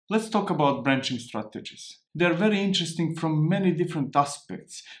Let's talk about branching strategies. They're very interesting from many different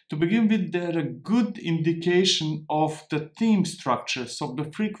aspects. To begin with, they're a good indication of the team structures, of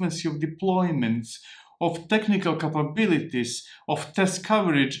the frequency of deployments, of technical capabilities, of test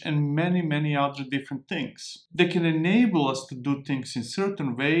coverage, and many other different things. They can enable us to do things in a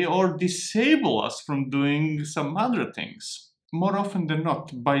certain way or disable us from doing some other things. More often than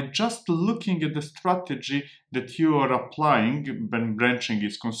not, by just looking at the strategy that you are applying when branching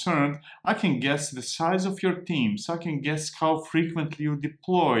is concerned, I can guess the size of your teams, I can guess how frequently you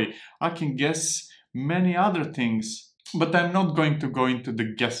deploy, I can guess many other things. But I'm not going to go into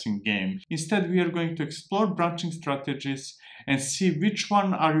the guessing game. Instead, we are going to explore branching strategies and see which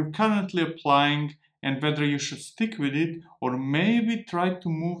one are you currently applying and whether you should stick with it or maybe try to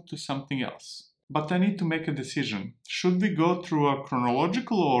move to something else. But I need to make a decision. Should we go through a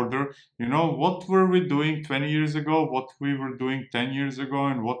chronological order? You know, what were we doing 20 years ago, what we were doing 10 years ago,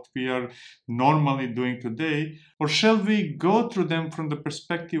 and what we are normally doing today? Or shall we go through them from the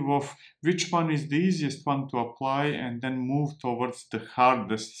perspective of which one is the easiest one to apply and then move towards the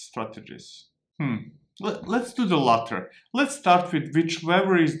hardest strategies? Let's do the latter. Let's start with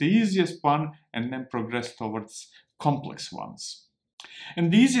whichever is the easiest one and then progress towards complex ones.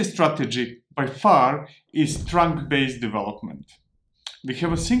 And the easiest strategy by far is trunk-based development. We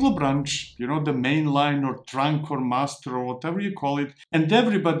have a single branch, you know, the main line or trunk or master or whatever you call it, and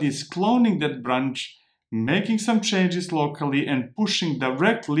everybody is cloning that branch, making some changes locally and pushing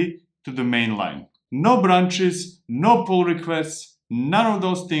directly to the main line. No branches, no pull requests, none of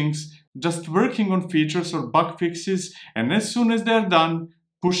those things, just working on features or bug fixes, and as soon as they're done,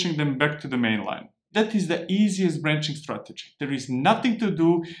 pushing them back to the main line. That is the easiest branching strategy. There is nothing to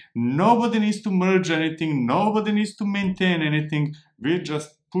do, nobody needs to merge anything, nobody needs to maintain anything, we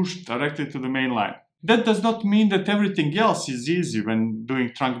just push directly to the main line. That does not mean that everything else is easy when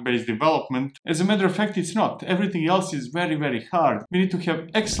doing trunk-based development. As a matter of fact, it's not. Everything else is very hard. We need to have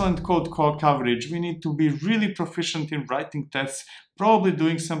excellent code coverage, we need to be really proficient in writing tests, probably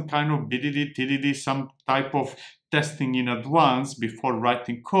doing some kind of BDD, TDD, some type of testing in advance before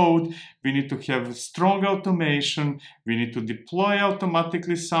writing code. We need to have strong automation, we need to deploy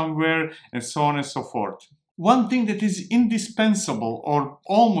automatically somewhere, and so on and so forth. One thing that is indispensable or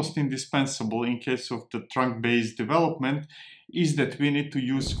almost indispensable in case of the trunk-based development is that we need to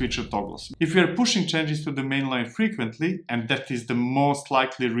use feature toggles. If we are pushing changes to the mainline frequently, and that is the most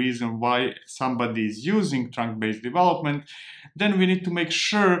likely reason why somebody is using trunk-based development, then we need to make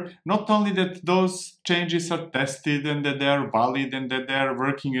sure not only that those changes are tested and that they are valid and that they are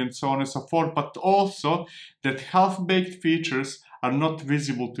working and so on and so forth, but also that half-baked features are not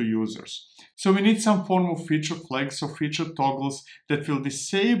visible to users. So we need some form of feature flags or feature toggles that will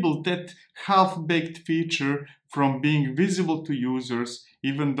disable that half-baked feature from being visible to users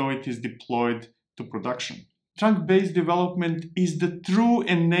even though it is deployed to production. Trunk-based development is the true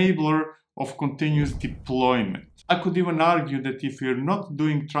enabler of continuous deployment. I could even argue that if you're not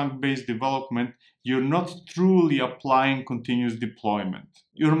doing trunk-based development, you're not truly applying continuous deployment.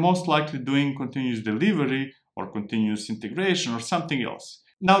 You're most likely doing continuous delivery or continuous integration or something else.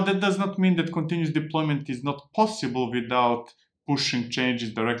 Now, that does not mean that continuous deployment is not possible without pushing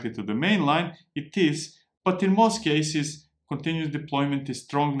changes directly to the mainline. It is, but in most cases, continuous deployment is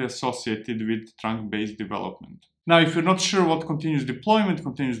strongly associated with trunk-based development. Now, if you're not sure what continuous deployment,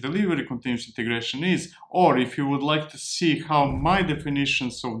 continuous delivery, continuous integration is, or if you would like to see how my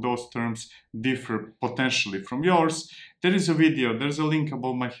definitions of those terms differ potentially from yours, there is a video, there's a link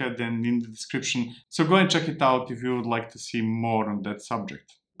above my head and in the description, so go and check it out if you would like to see more on that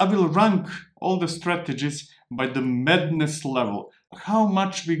subject. I will rank all the strategies by the madness level, how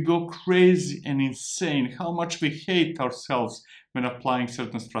much we go crazy and insane, how much we hate ourselves when applying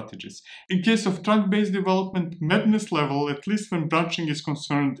certain strategies. In case of trunk-based development, madness level, at least when branching is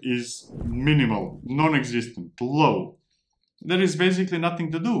concerned, is minimal, non-existent, low. There is basically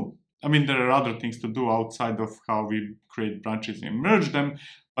nothing to do. I mean, there are other things to do outside of how we create branches and merge them,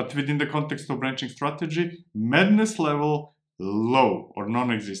 but within the context of branching strategy, madness level, low or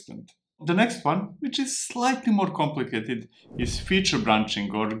non-existent. The next one, which is slightly more complicated, is feature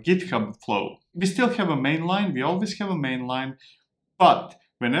branching or GitHub Flow. We still have a main line, we always have a main line, but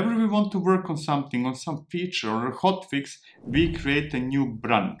whenever we want to work on something, on some feature or a hotfix, we create a new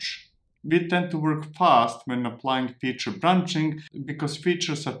branch. We tend to work fast when applying feature branching because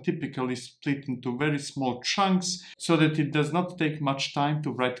features are typically split into very small chunks so that it does not take much time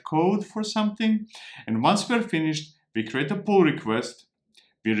to write code for something. And once we're finished, we create a pull request.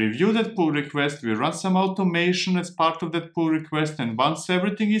 We review that pull request, we run some automation as part of that pull request, and once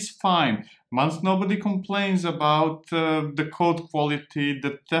everything is fine, once nobody complains about the code quality,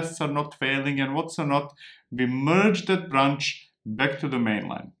 the tests are not failing and what's not, we merge that branch back to the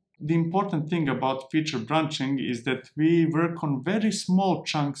mainline. The important thing about feature branching is that we work on very small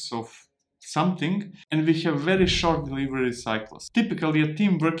chunks of something and we have very short delivery cycles. Typically, a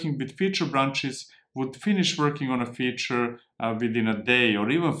team working with feature branches would finish working on a feature within a day or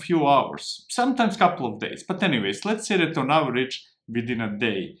even a few hours, sometimes a couple of days. But anyways, let's say that on average within a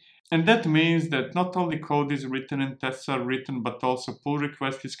day. And that means that not only code is written and tests are written, but also pull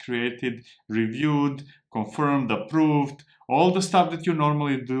request is created, reviewed, confirmed, approved, all the stuff that you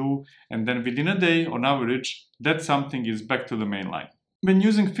normally do. And then within a day, on average, that something is back to the mainline. When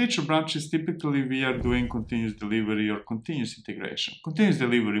using feature branches, typically we are doing continuous delivery or continuous integration. Continuous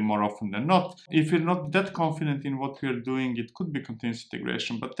delivery more often than not. If you're not that confident in what we are doing, it could be continuous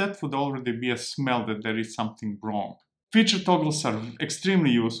integration, but that would already be a smell that there is something wrong. Feature toggles are extremely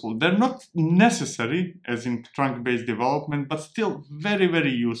useful. They're not necessary, as in trunk-based development, but still very,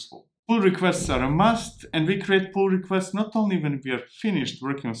 very useful. Pull requests are a must, and we create pull requests not only when we are finished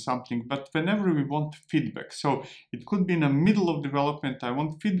working on something, but whenever we want feedback. So it could be in the middle of development, I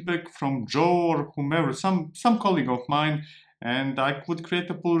want feedback from Joe or whomever, some colleague of mine, and I could create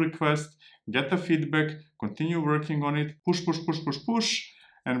a pull request, get the feedback, continue working on it, push,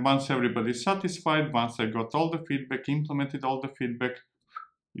 and once everybody is satisfied, once I got all the feedback, implemented all the feedback,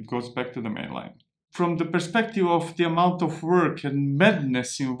 it goes back to the mainline. From the perspective of the amount of work and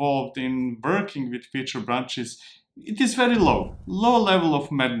madness involved in working with feature branches, it is very low level of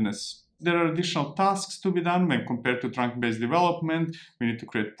madness. There are additional tasks to be done when compared to trunk-based development. We need to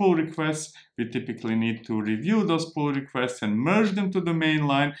create pull requests. We typically need to review those pull requests and merge them to the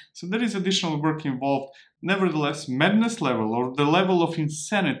mainline. So there is additional work involved. Nevertheless, madness level or the level of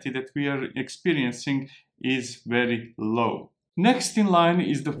insanity that we are experiencing is very low. Next in line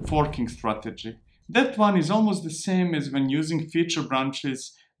is the forking strategy. That one is almost the same as when using feature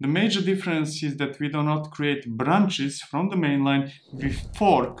branches. The major difference is that we do not create branches from the mainline. We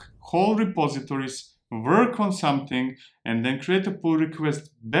fork whole repositories, work on something, and then create a pull request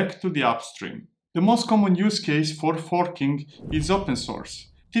back to the upstream. The most common use case for forking is open source.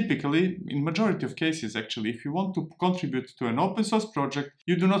 Typically, in majority of cases actually, if you want to contribute to an open source project,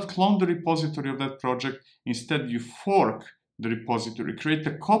 you do not clone the repository of that project. Instead, you fork the repository, create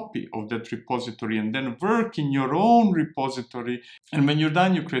a copy of that repository, and then work in your own repository. And when you're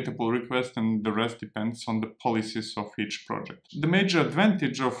done, you create a pull request, and the rest depends on the policies of each project. The major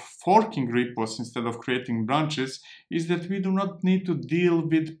advantage of forking repos instead of creating branches is that we do not need to deal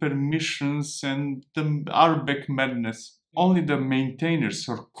with permissions and the RBAC madness. Only the maintainers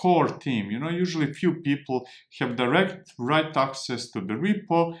or core team, usually few people have direct write access to the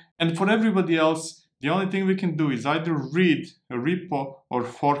repo, and for everybody else, the only thing we can do is either read a repo or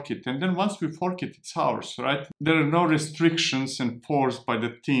fork it. And then once we fork it, it's ours, right? There are no restrictions enforced by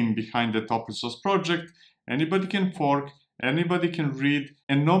the team behind that open source project. Anybody can fork, anybody can read,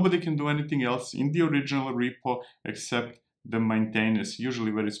 and nobody can do anything else in the original repo except the maintainers, usually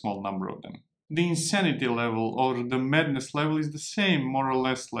a very small number of them. The insanity level or the madness level is the same, more or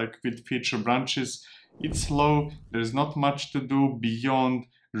less, like with feature branches. It's low, there's not much to do beyond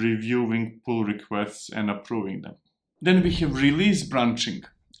reviewing pull requests and approving them. Then we have release branching.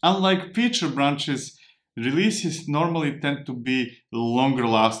 Unlike feature branches, releases normally tend to be longer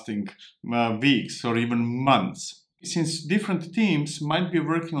lasting, weeks or even months. Since different teams might be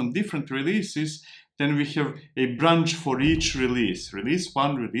working on different releases, then we have a branch for each release. Release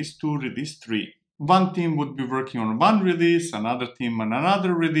 1, release 2, release 3. One team would be working on one release, another team on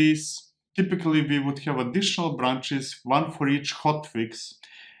another release. Typically, we would have additional branches, one for each hotfix.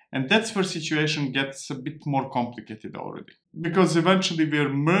 And that's where situation gets a bit more complicated already. Because eventually we are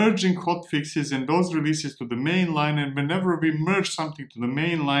merging hotfixes and those releases to the main line, and whenever we merge something to the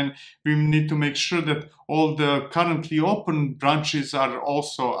main line, we need to make sure that all the currently open branches are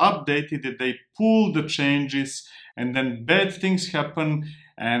also updated, that they pull the changes, and then bad things happen,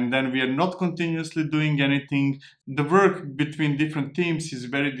 and then we are not continuously doing anything. The work between different teams is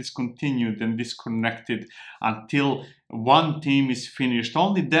very discontinued and disconnected until one team is finished.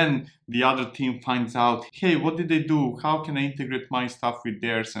 Only then the other team finds out, hey, what did they do? How can I integrate my stuff with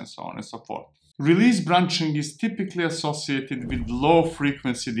theirs, and so on and so forth. Release branching is typically associated with low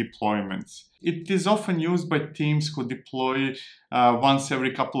frequency deployments. It is often used by teams who deploy once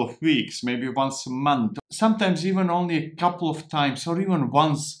every couple of weeks, maybe once a month, sometimes even only a couple of times or even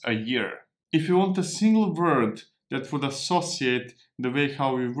once a year. If you want a single word that would associate the way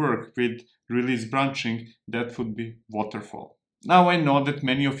how we work with release branching, that would be waterfall. Now I know that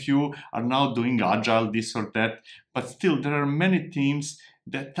many of you are now doing agile, this or that, but still there are many teams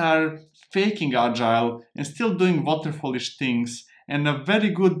that are faking agile and still doing waterfallish things. And a very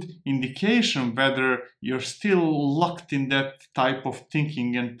good indication whether you're still locked in that type of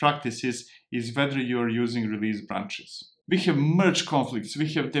thinking and practices is whether you're using release branches. We have merge conflicts,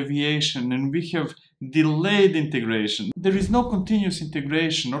 we have deviation, and we have delayed integration. There is no continuous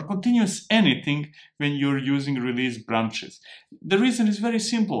integration or continuous anything when you're using release branches. The reason is very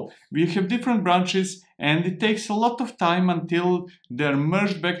simple. We have different branches and it takes a lot of time until they're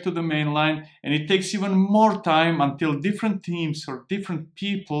merged back to the main line, and it takes even more time until different teams or different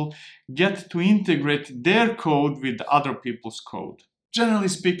people get to integrate their code with other people's code. Generally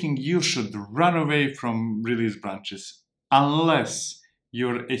speaking, you should run away from release branches unless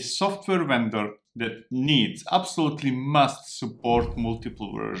you're a software vendor that needs, absolutely must support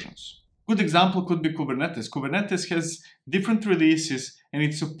multiple versions. Good example could be Kubernetes. Kubernetes has different releases and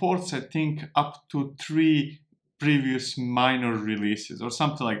it supports, I think, up to 3 previous minor releases or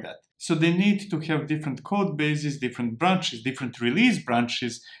something like that. So they need to have different code bases, different branches, different release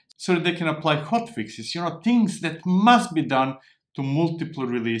branches, so that they can apply hotfixes, things that must be done to multiple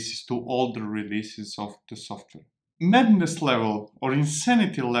releases, to older releases of the software. Madness level or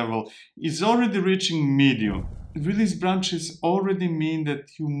insanity level is already reaching medium. Release branches already mean that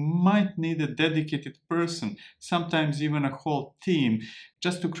you might need a dedicated person, sometimes even a whole team,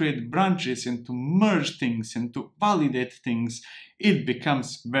 just to create branches and to merge things and to validate things. It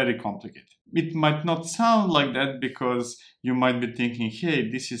becomes very complicated. It might not sound like that because you might be thinking, hey,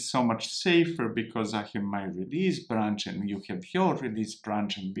 this is so much safer because I have my release branch and you have your release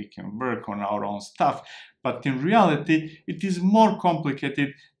branch and we can work on our own stuff. But in reality, it is more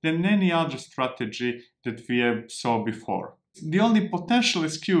complicated than any other strategy that we have saw before. The only potential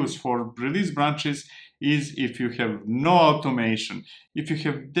excuse for release branches is if you have no automation, if you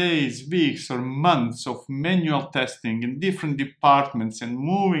have days, weeks, or months of manual testing in different departments and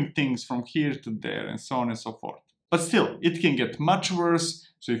moving things from here to there and so on and so forth. But still, it can get much worse.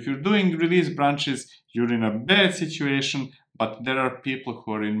 So if you're doing release branches, you're in a bad situation, but there are people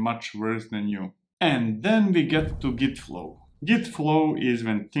who are in much worse than you. And then we get to Git Flow. Git Flow is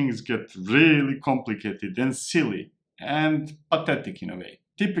when things get really complicated and silly and pathetic in a way.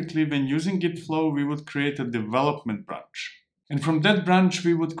 Typically, when using Git Flow, we would create a development branch. And from that branch,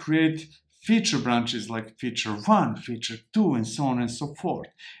 we would create feature branches like feature 1, feature 2, and so on and so forth.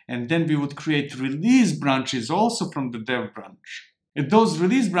 And then we would create release branches also from the dev branch. And those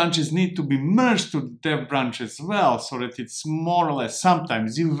release branches need to be merged to the dev branch as well, so that it's more or less,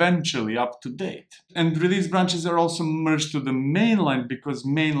 sometimes, eventually up to date. And release branches are also merged to the mainline because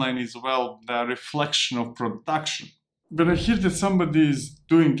mainline is, well, the reflection of production. When I hear that somebody is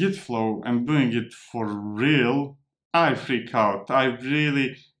doing Git Flow and doing it for real, I freak out.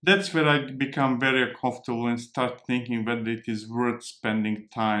 That's where I become very uncomfortable and start thinking whether it is worth spending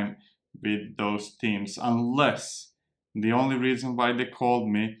time with those teams, unless the only reason why they called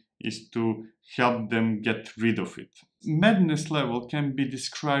me is to help them get rid of it. Madness level can be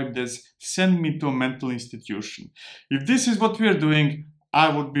described as send me to a mental institution. If this is what we are doing, I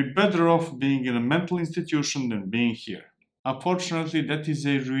would be better off being in a mental institution than being here. Unfortunately, that is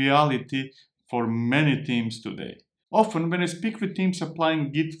a reality for many teams today. Often when I speak with teams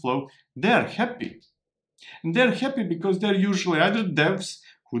applying Git Flow, they are happy. And they're happy because they're usually either devs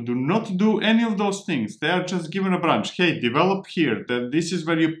who do not do any of those things. They are just given a branch. Hey, develop here. This is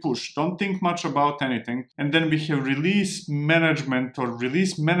where you push. Don't think much about anything. And then we have release management or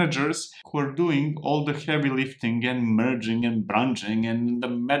release managers who are doing all the heavy lifting and merging and branching and the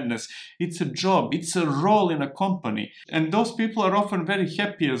madness. It's a job. It's a role in a company. And those people are often very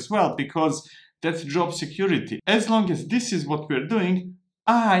happy as well because that's job security. As long as this is what we're doing,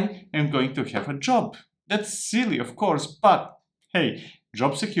 I am going to have a job. That's silly, of course, but hey,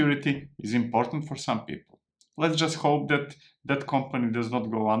 job security is important for some people. Let's just hope that that company does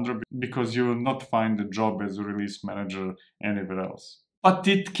not go under because you will not find a job as a release manager anywhere else. But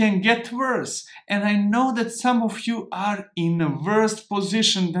it can get worse. And I know that some of you are in a worse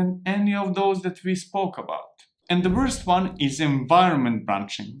position than any of those that we spoke about. And the worst one is environment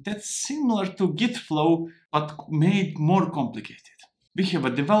branching. That's similar to Git Flow, but made more complicated. We have a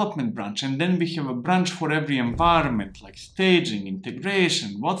development branch and then we have a branch for every environment like staging,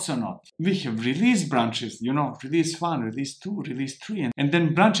 integration, what's or not. We have release branches, release 1, release 2, release 3, and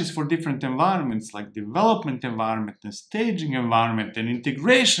then branches for different environments like development environment and staging environment and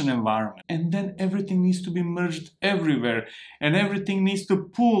integration environment. And then everything needs to be merged everywhere and everything needs to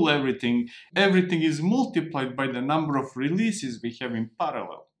pool everything. Everything is multiplied by the number of releases we have in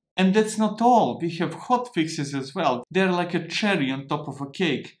parallel. And that's not all. We have hotfixes as well. They're like a cherry on top of a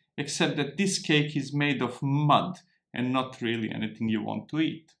cake, except that this cake is made of mud and not really anything you want to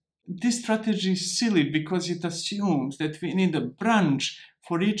eat. This strategy is silly because it assumes that we need a branch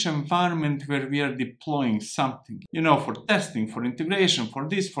for each environment where we are deploying something. You know, for testing, for integration, for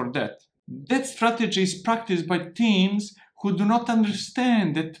this, for that. That strategy is practiced by teams who do not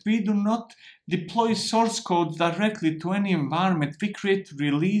understand that we do not deploy source code directly to any environment. We create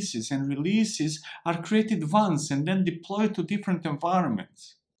releases, and releases are created once and then deployed to different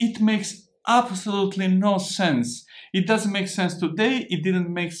environments. It makes absolutely no sense. It doesn't make sense today, it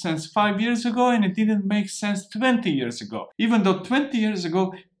didn't make sense 5 years ago, and it didn't make sense 20 years ago. Even though 20 years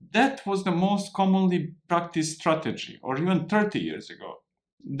ago, that was the most commonly practiced strategy, or even 30 years ago.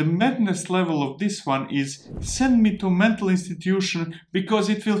 The madness level of this one is send me to a mental institution because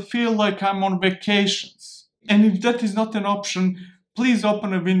it will feel like I'm on vacations. And if that is not an option, please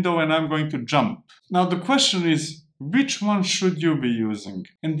open a window and I'm going to jump. Now the question is, which one should you be using?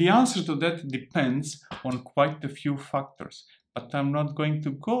 And the answer to that depends on quite a few factors. But I'm not going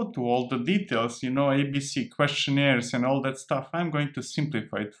to go to all the details, you know, ABC questionnaires and all that stuff. I'm going to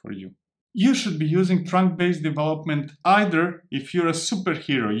simplify it for you. You should be using trunk-based development either if you're a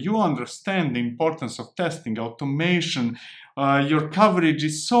superhero, you understand the importance of testing, automation, your coverage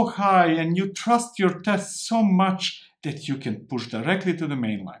is so high and you trust your tests so much that you can push directly to the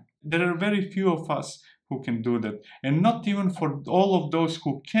mainline. There are very few of us who can do that, and not even for all of those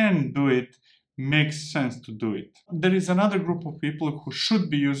who can do it makes sense to do it. There is another group of people who should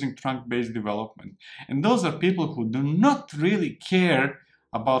be using trunk-based development, and those are people who do not really care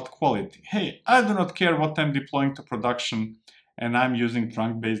about quality. Hey, I do not care what I'm deploying to production and I'm using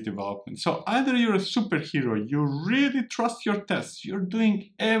trunk-based development. So either you're a superhero, you really trust your tests, you're doing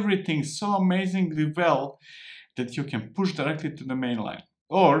everything so amazingly well that you can push directly to the mainline,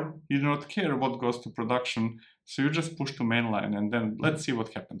 or you do not care what goes to production, so you just push to mainline and then let's see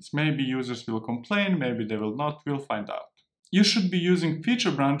what happens. Maybe users will complain, maybe they will not, we'll find out. You should be using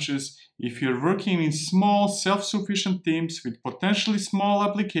feature branches if you're working in small, self-sufficient teams with potentially small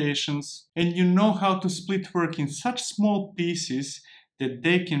applications and you know how to split work in such small pieces that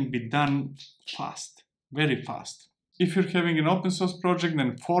they can be done fast, very fast. If you're having an open source project,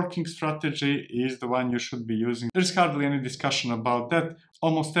 then forking strategy is the one you should be using. There's hardly any discussion about that.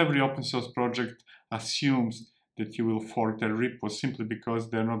 Almost every open source project assumes that you will fork their repos simply because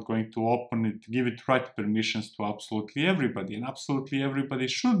they're not going to open it, give it right permissions to absolutely everybody. And absolutely everybody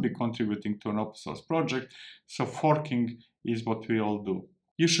should be contributing to an open source project, so forking is what we all do.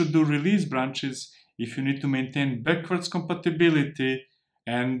 You should do release branches if you need to maintain backwards compatibility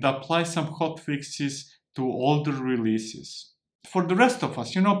and apply some hotfixes to older releases. For the rest of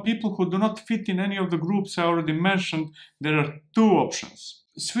us, you know, people who do not fit in any of the groups I already mentioned, there are two options.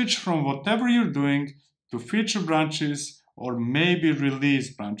 Switch from whatever you're doing to feature branches or maybe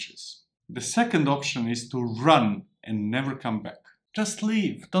release branches. The second option is to run and never come back. Just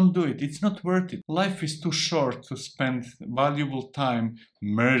leave, don't do it, it's not worth it. Life is too short to spend valuable time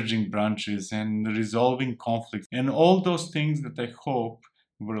merging branches and resolving conflicts and all those things that I hope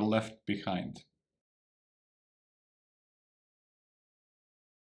were left behind.